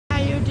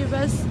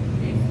hours.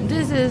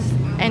 This is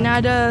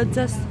another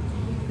just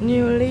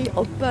newly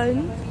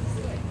opened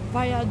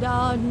Fayyadh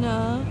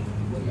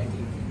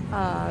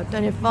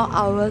 24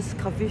 hours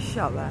coffee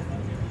shop.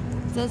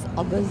 Just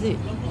opposite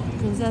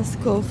Princess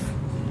Cove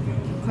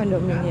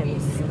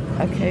condominiums.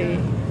 Okay.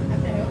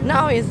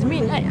 Now it's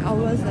midnight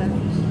hours.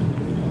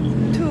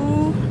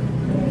 2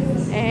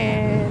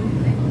 and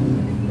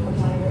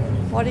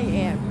 40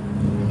 AM.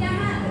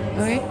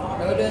 Okay.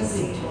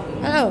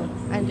 Hello,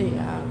 Andy.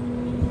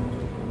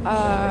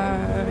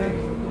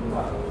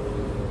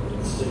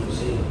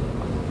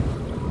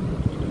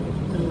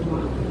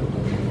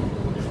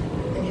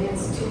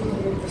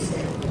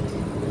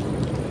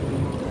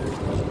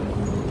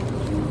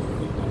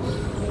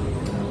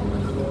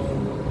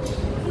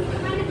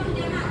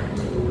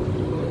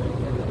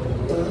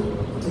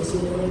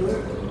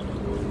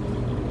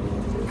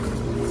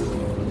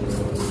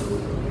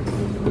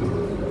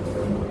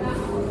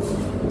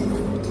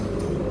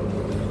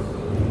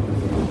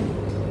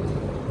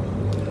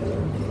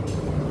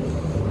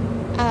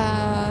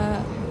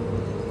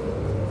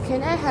 Can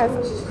I have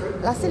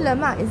nasi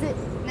lemak? Is it?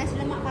 Nasi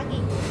lemak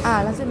pagi.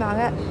 Nasi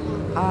lemak.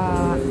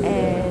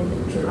 And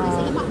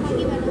Nasi lemak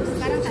pagi baru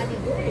sekarang tak ada.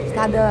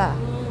 Tak ada lah.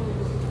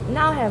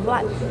 Now have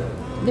what?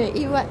 They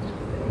eat what?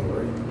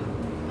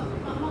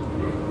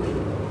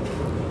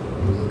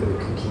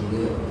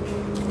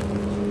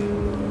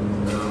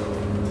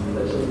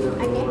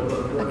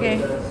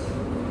 Okay.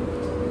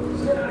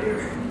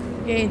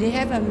 Okay, they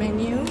have a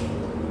menu,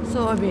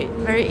 so a bit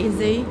very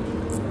easy.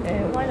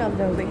 And one of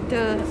the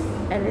waiter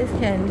at least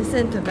can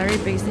listen to very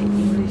basic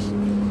English.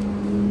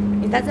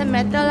 It doesn't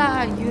matter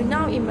lah. You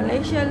now in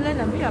Malaysia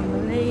learn a bit of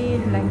Malay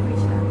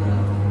language lah.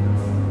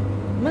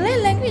 Malay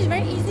language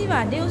very easy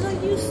lah. They also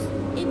use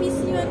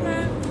ABC one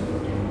mah.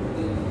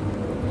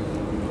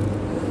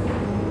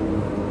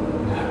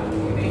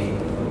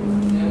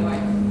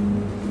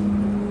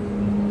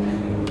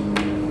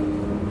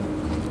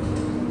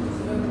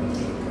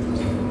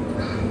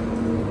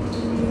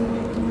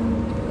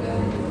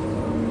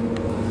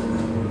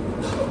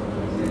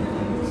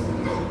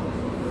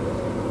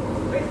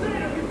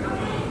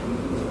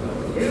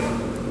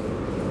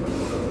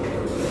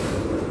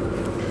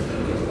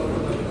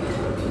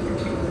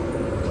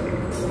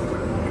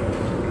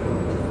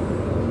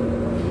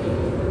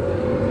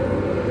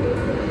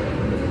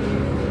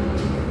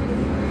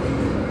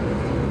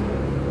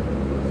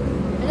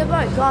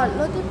 God,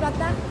 roti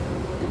prata?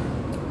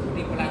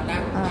 Roti pelata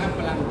kan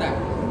pelanta?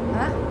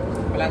 Hah?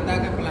 Pelata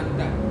kan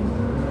pelanta?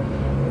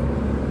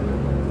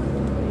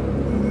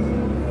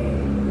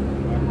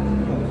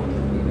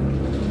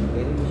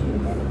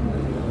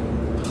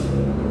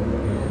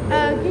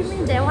 Give me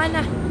that one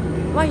lah.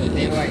 What he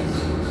eat?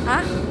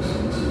 Huh?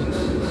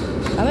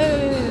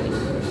 Wait.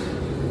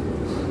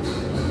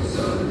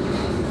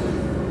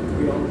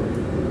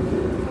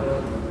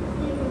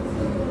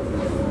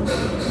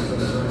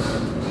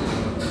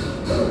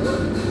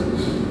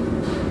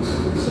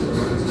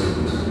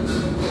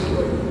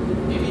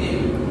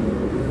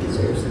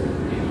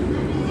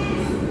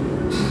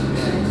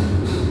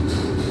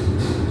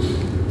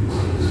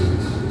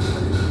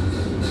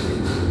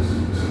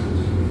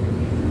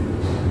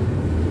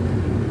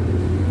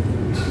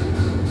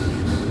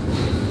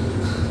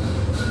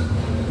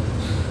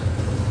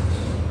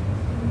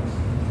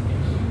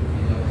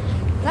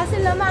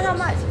 Nasi lemak how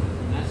much?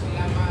 Nasi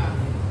lemak.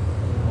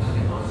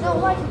 No,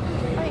 what?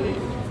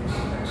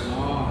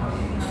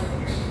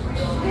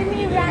 Give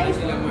me rice.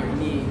 Nasi lemak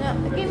ini. No,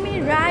 give me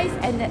rice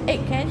and the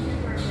egg, can?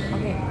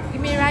 Okay,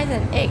 give me rice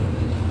and egg.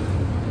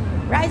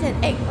 Rice and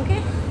egg,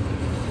 okay?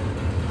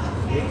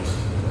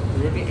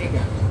 Roti egg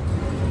ah?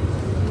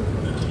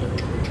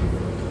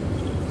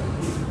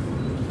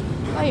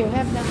 What you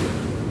have now?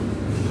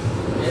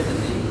 Yes,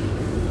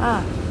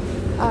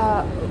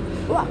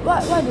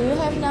 What do you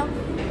have now?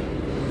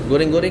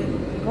 Goreng-goreng.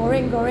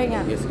 Goreng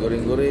ah. Yes,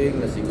 goreng-goreng,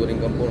 nasi goreng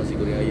kampung, nasi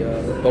goreng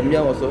ayam. Tom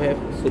yum also have,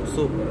 soup.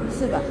 Soup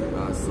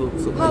ah? Soup.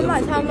 How ayam,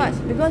 much? soup How daging. much?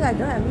 Because I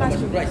don't have much.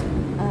 How much price?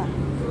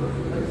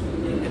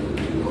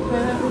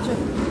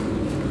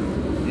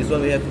 This one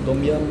we have tom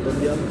yum.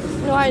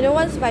 No, I don't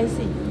want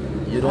spicy.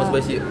 You don't want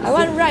spicy? I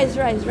want rice.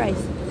 Rice.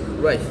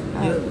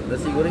 Here,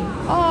 nasi goreng.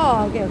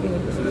 Oh, okay.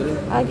 Nasi goreng.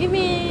 Give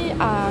me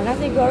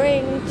nasi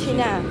goreng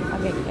Cina.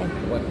 Okay, can.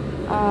 What?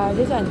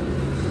 This one.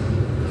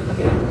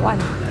 Okay,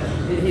 one.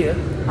 Here.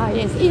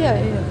 Yes, here.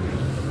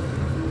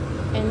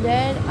 And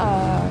then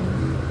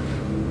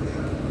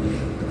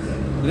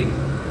Drink.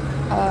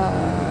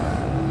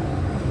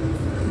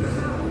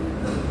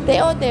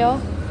 Teo. Teh.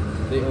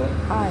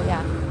 Ya.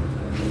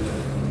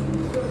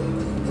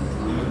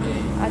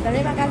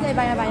 Terima kasih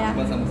banyak-banyak.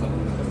 Sama-sama.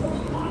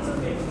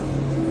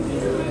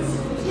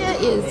 Here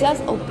is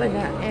just open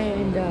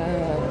and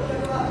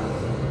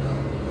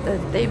the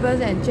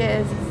tables and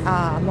chairs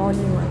are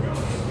morning one.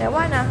 That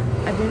one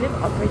I believe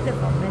operated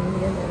for many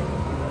years already.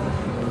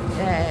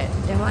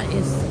 That one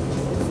is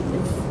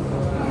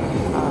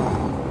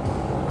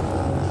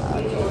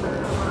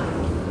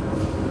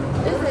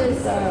this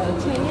is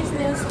Chinese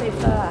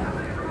newspaper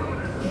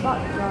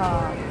bought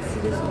from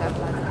City Square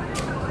Plaza.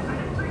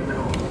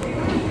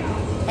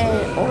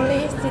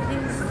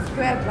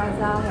 Square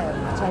Plaza have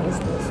Chinese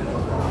news.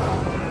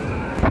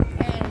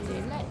 And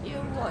they let you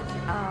watch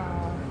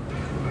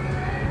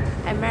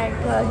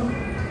American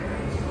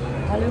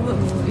Hollywood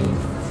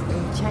movies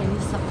in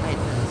Chinese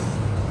subtitles.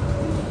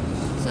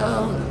 So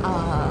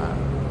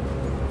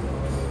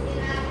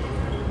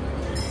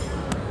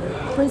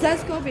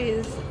Princess Cove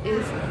is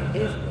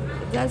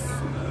just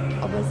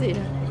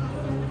opposite.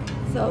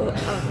 So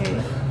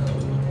okay.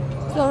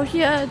 So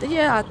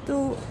here are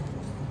two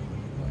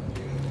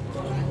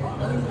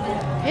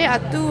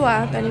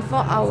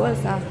 24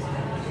 hours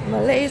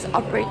Malays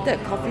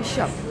operated coffee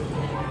shop.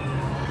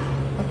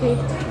 Okay.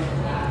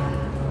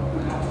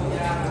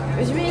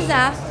 Which means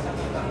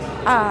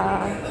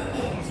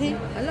see,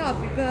 a lot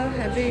of people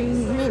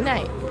having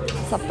midnight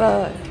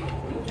supper.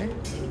 Okay.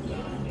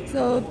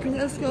 So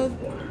Princess Cove,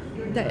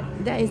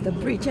 that is the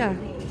bridge.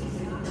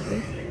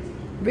 Okay.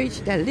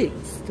 Bridge that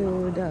leads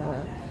to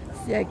the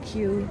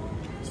CIQ.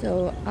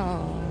 So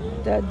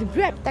the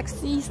Grab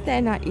taxi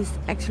stand is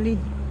actually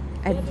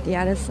at the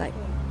other side.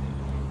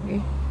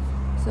 Okay.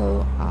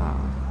 So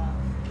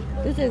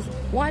this is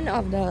one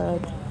of the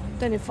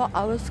 24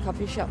 hours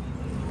coffee shop.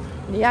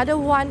 The other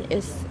one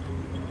is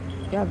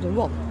you have to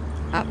walk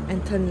up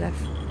and turn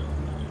left.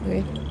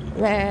 Okay.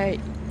 Where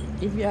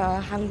if you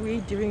are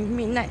hungry during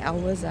midnight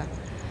hours,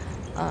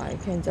 you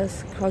can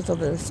just cross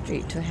over the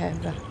street to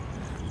have.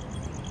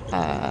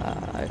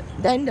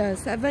 Then the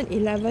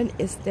 7-Eleven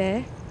is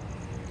there,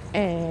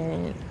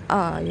 and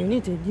you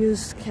need to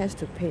use cash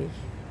to pay.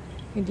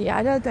 And the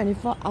other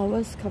 24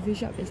 hours coffee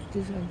shop is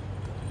this one.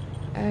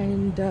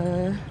 And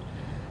the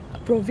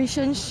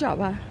provision shop,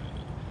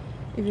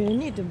 if you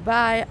need to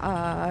buy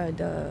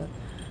the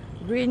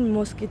green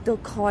mosquito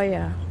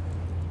coil,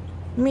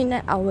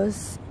 midnight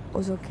hours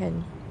also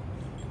can.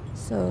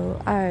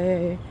 So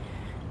I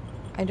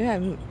don't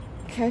have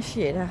cash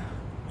yet.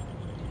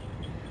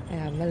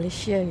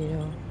 Malaysia, you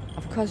know,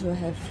 of course we'll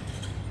have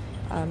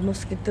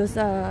mosquitoes,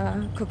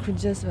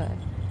 cockroaches, but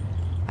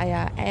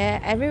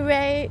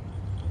everywhere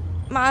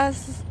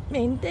must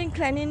maintain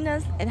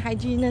cleanliness and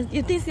hygiene.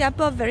 You think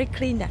Singapore very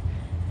clean?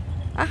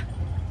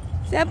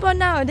 Singapore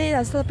nowadays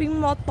are shopping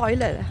more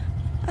toilet.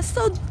 Are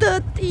so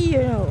dirty,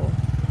 you know.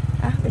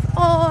 With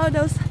all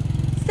those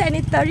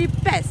sanitary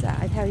pads,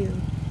 I tell you.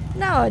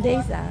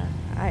 Nowadays,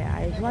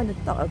 I want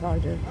to talk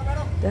about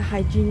the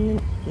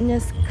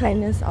hygienist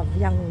cleanliness of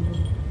young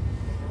women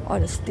or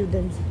the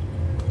students.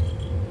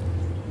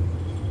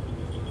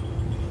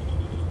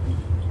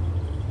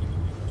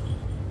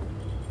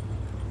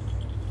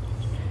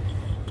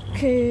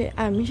 Okay,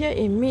 I'm here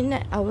in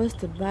midnight hours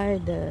to buy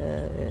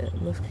the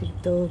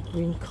mosquito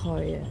green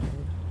coil.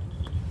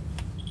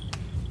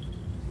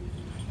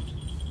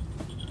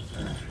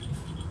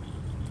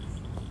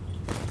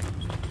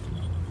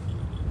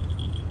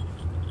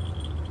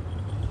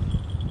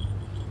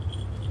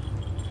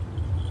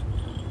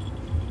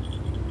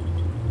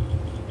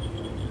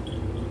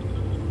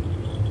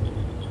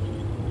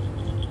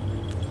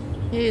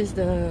 Here is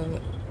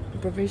the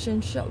provision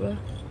shop,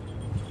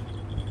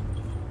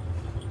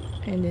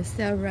 and they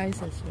sell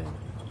rice as well,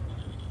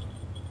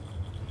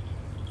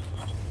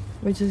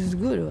 which is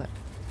good. What?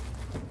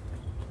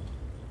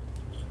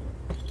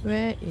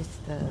 Where is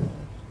the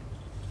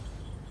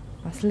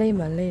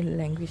Malay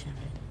language?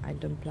 I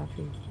don't bluff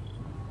it.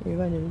 You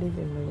want to live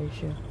in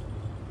Malaysia,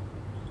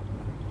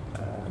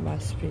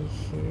 must be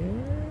here.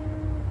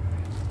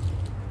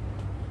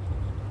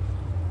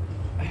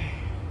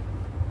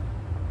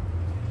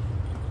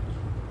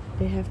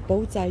 They have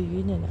煲仔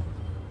魚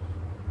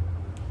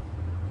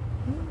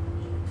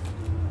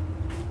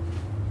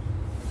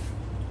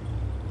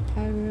I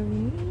will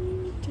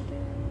meet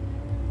today.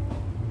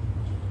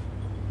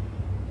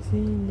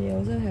 See, they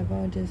also have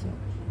all this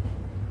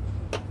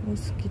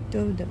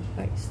mosquito that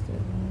bites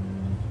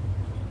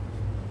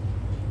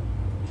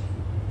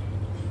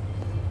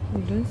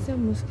They don't sell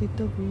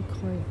mosquito green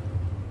coil.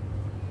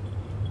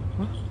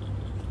 Huh?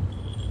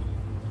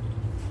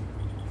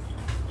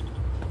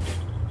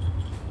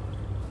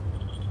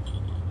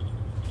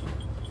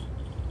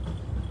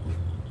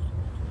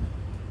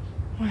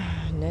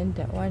 And then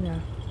that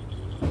one,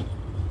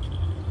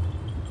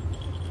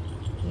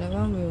 that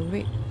one will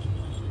wait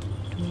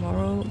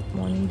tomorrow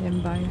morning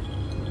then buy.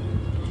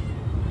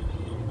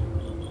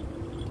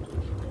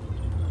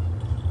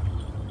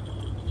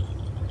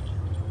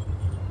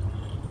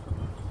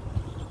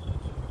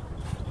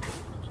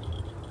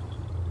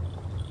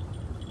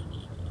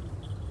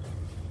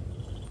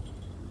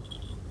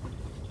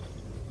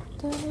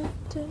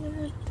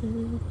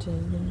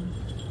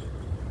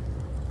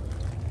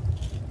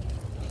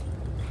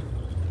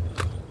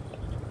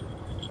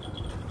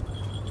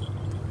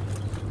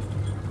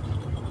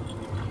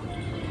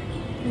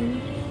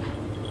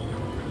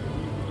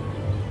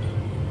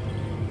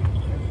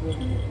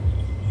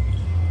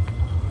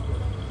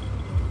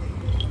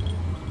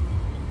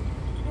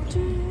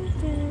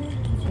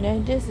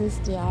 Then this is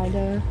the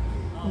other.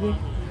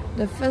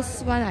 The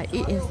first one I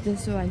eat is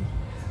this one.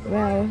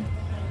 Well,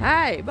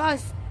 hi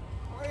boss.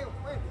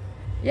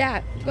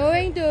 Yeah,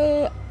 going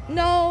to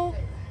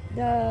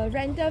the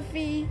rental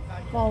fee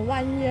for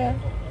 1 year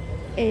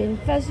in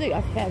first week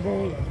of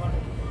February.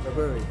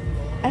 February.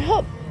 I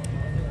hope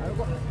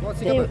What's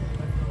they will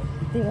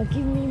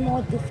give me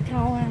more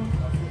discount.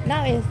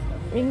 Now it's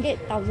ringgit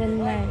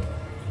 1,009.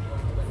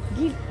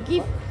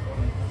 Give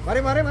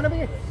Mari mana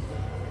pergi?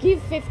 give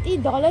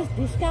 $50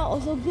 discount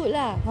also good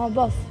lah, huh,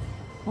 boss?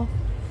 Huh?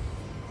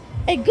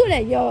 Eh, good eh,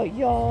 your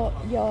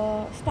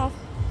staff.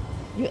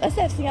 You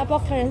accept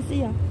Singapore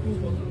currency, huh?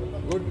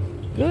 Good.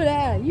 Good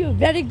ah, you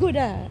very good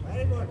ah.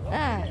 Very good.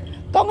 Ah,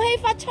 恭喜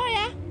發財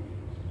啊!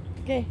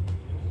 Okay.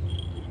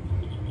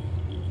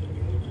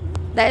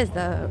 That is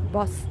the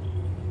boss.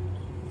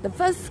 The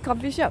first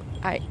coffee shop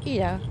I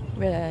eat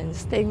when I'm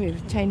staying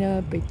with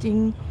China,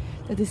 Beijing,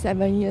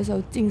 37 years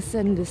old, Jing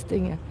Shen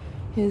listing.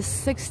 His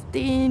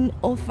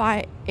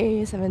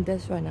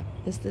 1605A7-1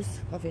 is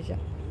this coffee shop.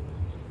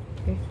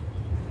 Okay.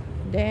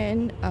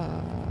 Then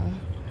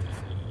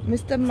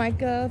Mr.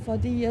 Michael,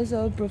 40 years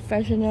old,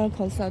 professional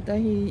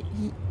consultant. He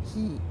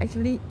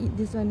actually eat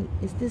this one.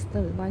 Is this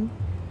the one?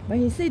 But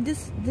he said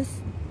this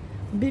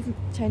beef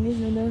Chinese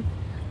noodle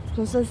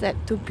closes at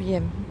 2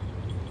 p.m.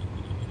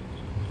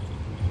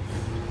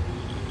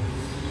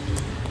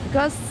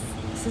 Because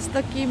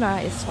Sister Kim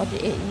is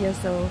 48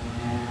 years old,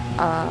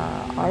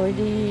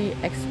 already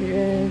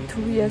experienced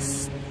 2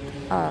 years,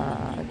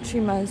 3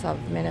 months of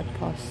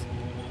menopause,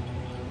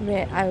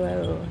 where I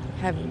will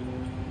have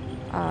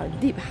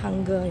deep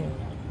hunger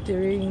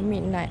during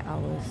midnight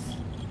hours.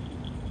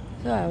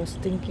 So I was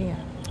thinking,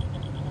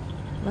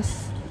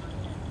 must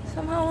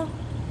somehow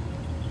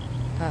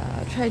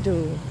try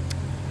to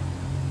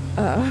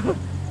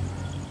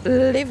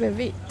live with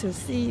it to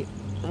see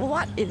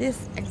what it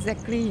is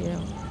exactly,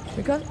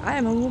 because I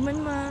am a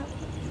woman ma.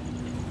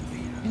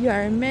 You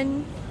are a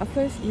man, of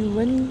course you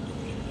won't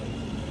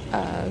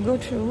go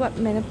through what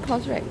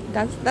menopause, right?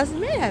 Does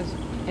men have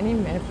any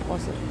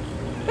menopause?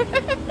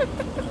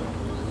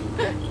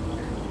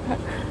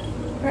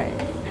 Right.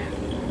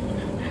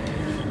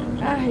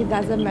 It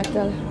doesn't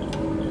matter.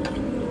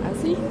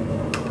 See?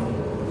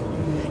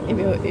 If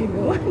you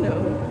want to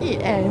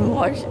eat and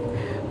watch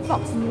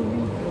Fox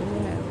movie,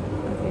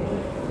 okay.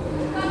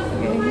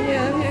 Okay,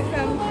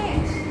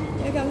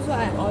 here comes what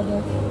I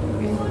order.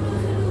 Okay.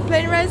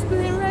 Plain rice, I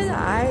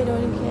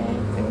don't care.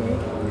 Okay.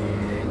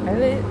 At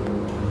least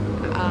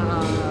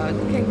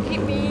can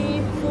keep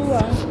me full.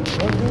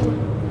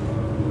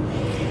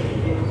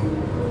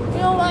 You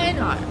know why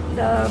not?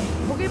 The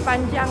Bukit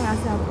Panjang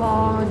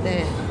Singapore,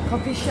 the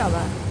coffee shop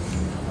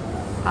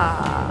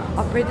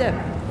operated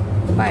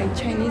by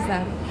Chinese.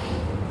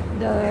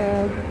 The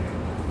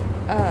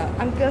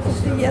uncle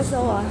 50 years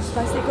old,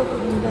 spicy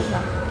coconut noodles.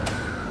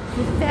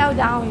 He fell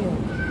down.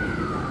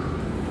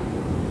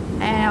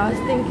 And I was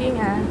thinking,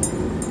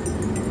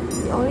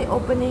 the only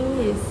opening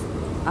is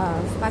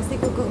spicy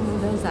coconut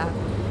noodles at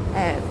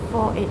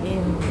 4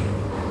 a.m.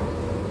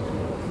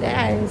 Then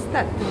I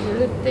start to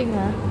really think,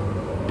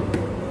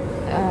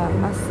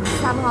 must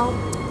somehow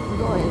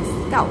go and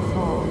scout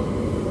for.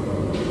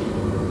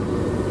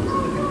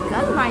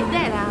 Because my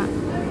dad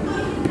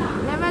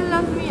never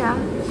loved me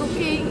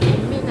cooking in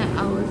midnight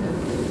hours.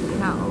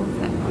 Now,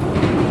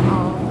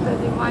 of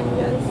 31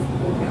 years.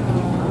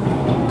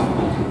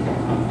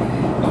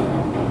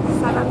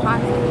 7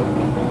 months.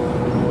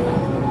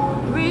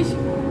 Which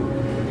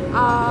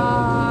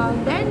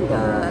then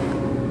the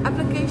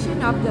application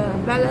of the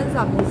balance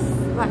of this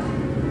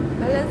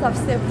balance of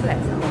sale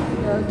flats,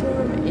 the 2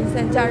 room in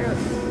Senja Road.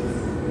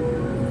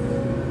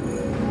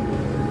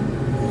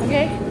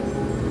 Okay.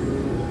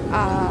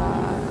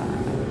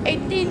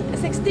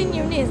 16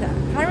 units,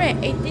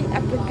 118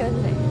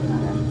 applicants.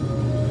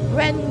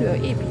 When will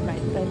it be my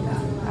turn?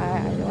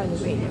 I don't want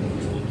to wait.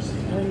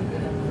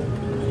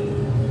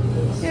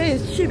 Here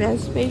is cheap and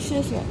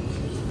spacious.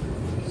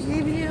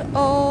 Give you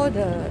all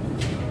the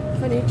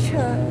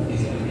furniture.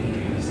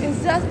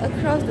 It's just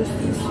across the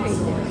sea street.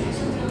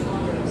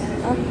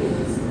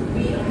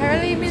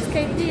 Apparently Miss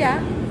Katie,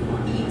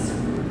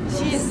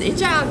 she is in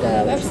charge of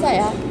the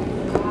website,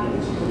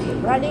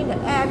 running the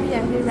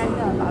Airbnb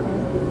rental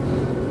apartment.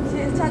 She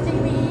is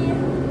charging me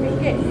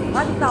ringgit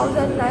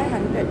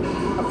 1,900.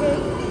 Okay,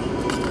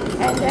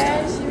 and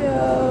then she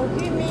will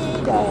give me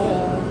the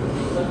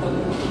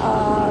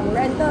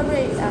rental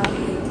rate,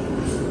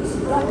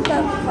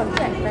 long-term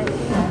contract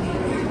renting,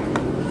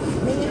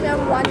 minimum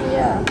 1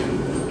 year,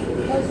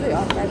 first week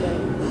of February.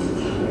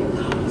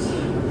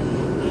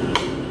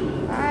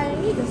 I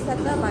need to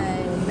settle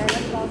my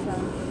menopause.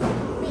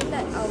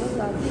 Midnight hours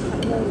deep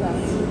hunger.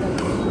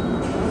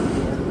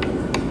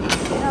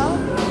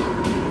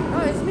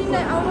 Oh, it's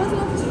midnight hours.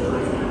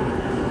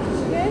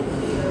 Okay.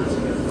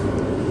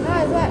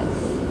 Now it's what?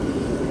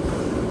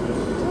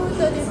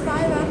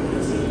 2:35.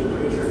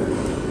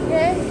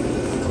 Okay.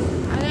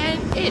 And then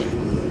eat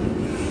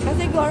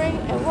nasi goreng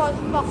and watch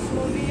Fox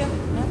movie.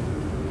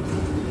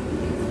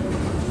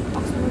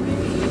 Fox movie.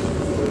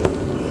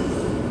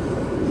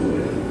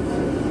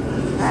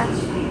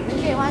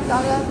 Okay,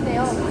 $1 stay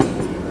on.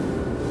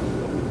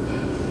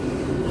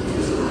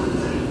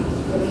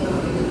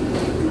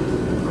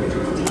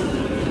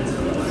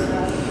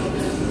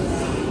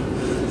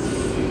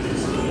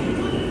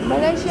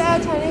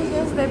 Malaysia Chinese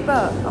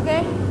newspaper,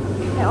 okay?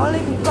 Can only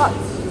be bought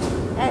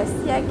at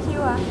CIQ.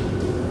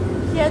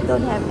 Here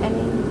don't have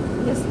any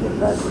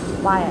newspapers to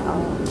buy at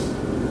all.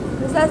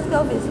 Princess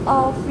Cove is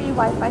all free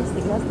Wi-Fi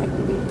signals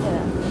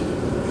activated.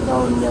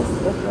 No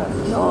newspaper,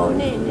 no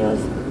need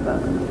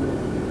newspaper.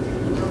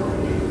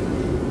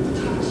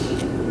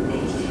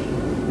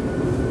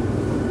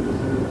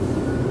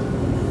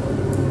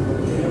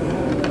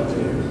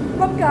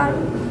 Bukan.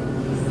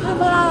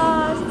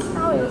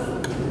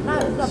 Now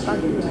it's not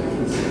buggy.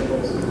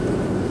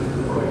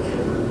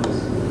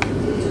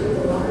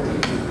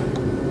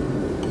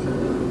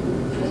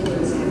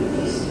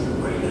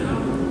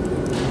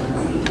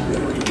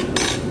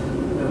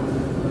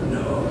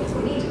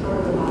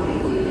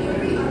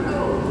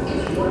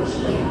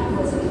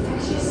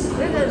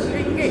 This is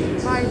ringgit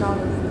 $5.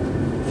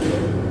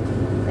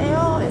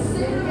 Mayo is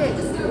ringgit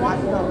 $1.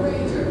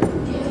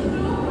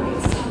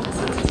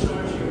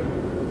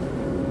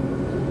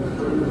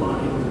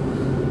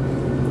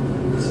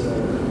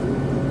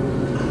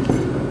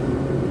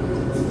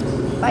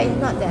 But it's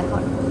not that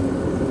hot.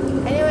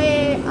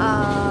 Anyway,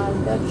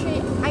 the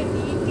 3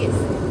 ITE kids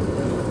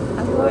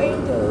are going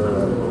to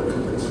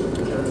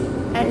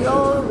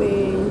enroll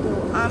into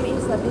army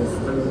service,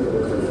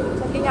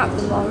 checking out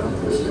tomorrow.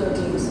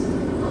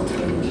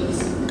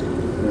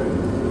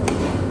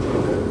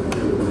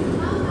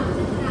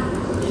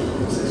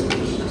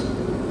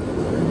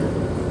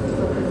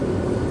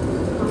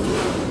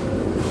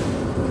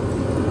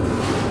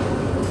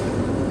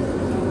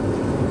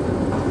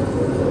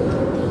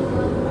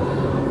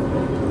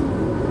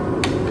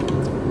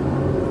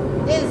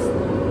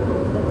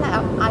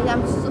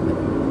 Ayam soup.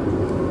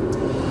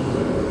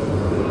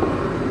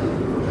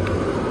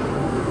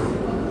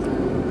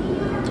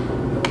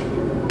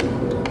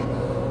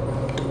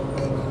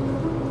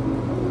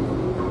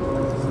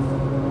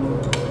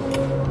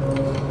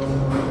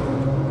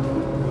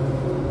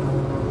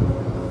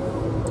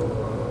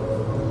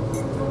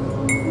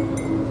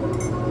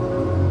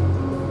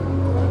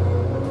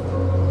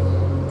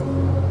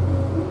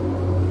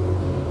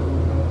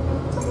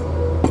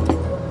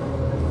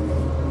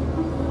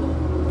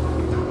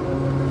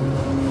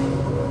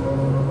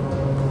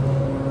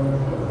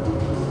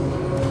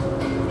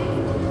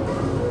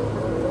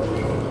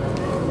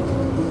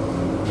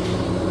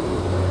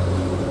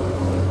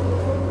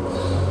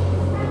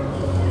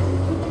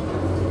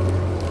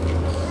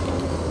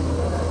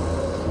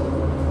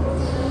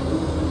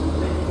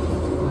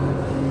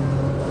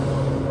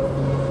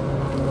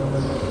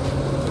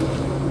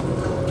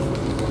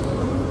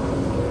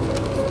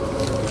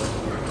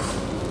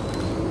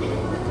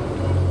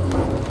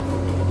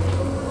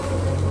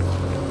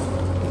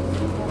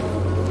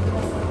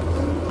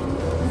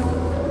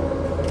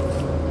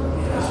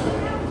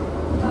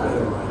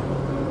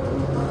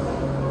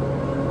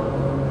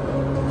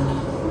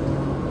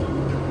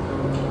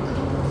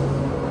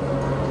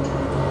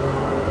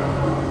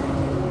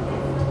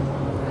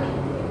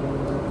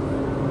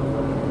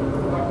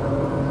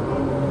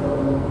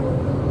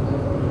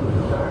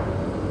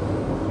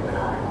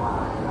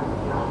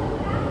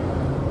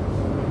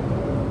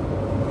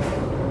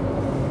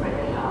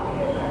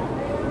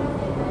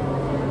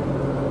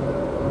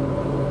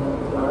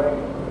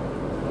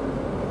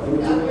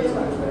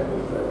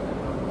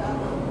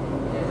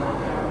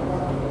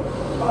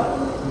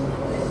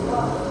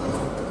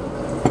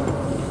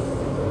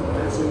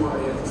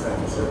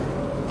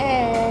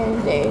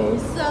 And they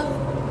serve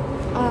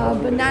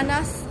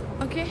bananas.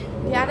 Okay,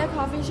 the other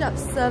coffee shop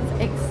serve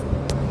eggs.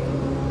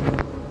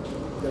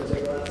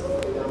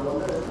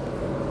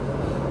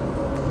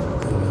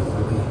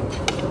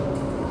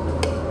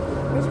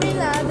 Which means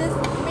this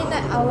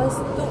midnight hours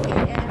 2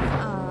 a.m.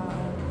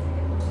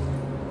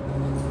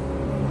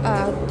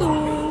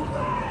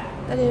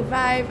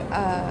 2:35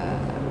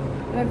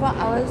 24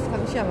 hours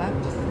coffee shop.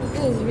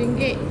 This is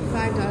ringgit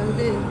 $5.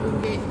 This is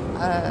ringgit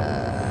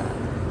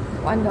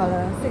 $1,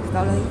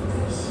 $6.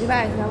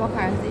 Divided Singapore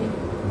currency,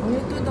 only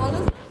 $2.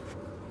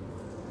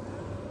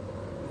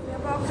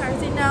 Singapore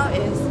currency now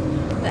is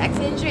the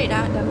exchange rate.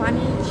 The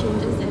money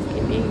changes is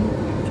keeping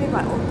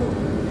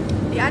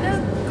 3.02. The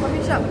other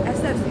coffee shop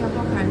accepts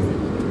Singapore currency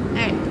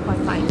at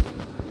 2.5.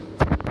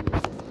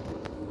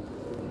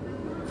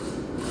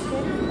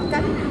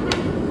 Okay,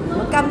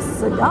 makan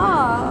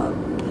sedap.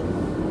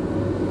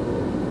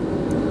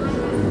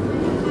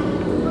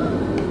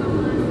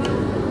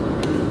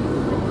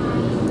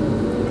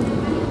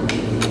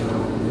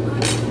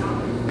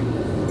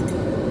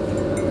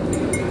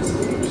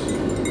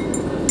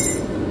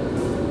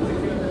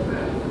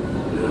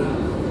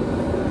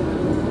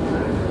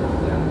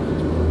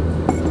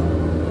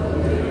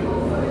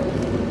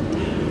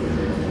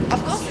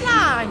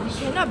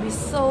 Be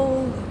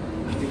so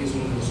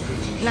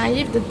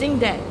naive to think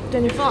that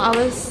 24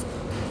 hours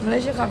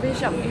Malaysia coffee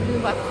shop give you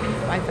what free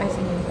Wi-Fi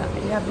signal.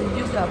 You have to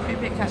use your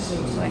prepaid card to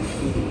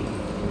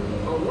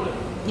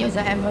use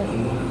the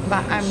handphone.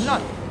 But I'm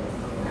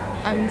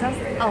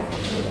just out of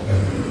it.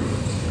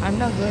 I'm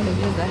not going to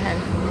use the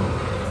handphone.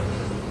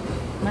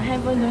 My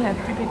handphone don't have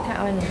prepaid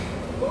card on it.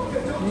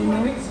 You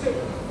know?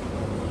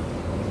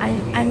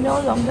 I no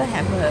longer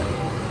have a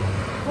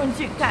phone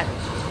chip card,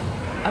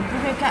 a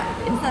prepaid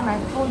card inside my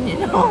phone, you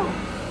know.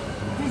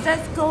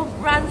 Besides Cove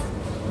runs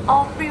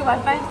all free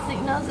Wi-Fi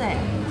signals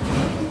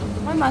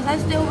Why must I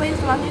still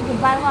waste money to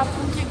buy one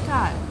phone chip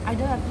card? I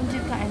don't have phone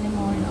chip card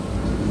anymore, you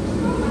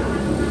know.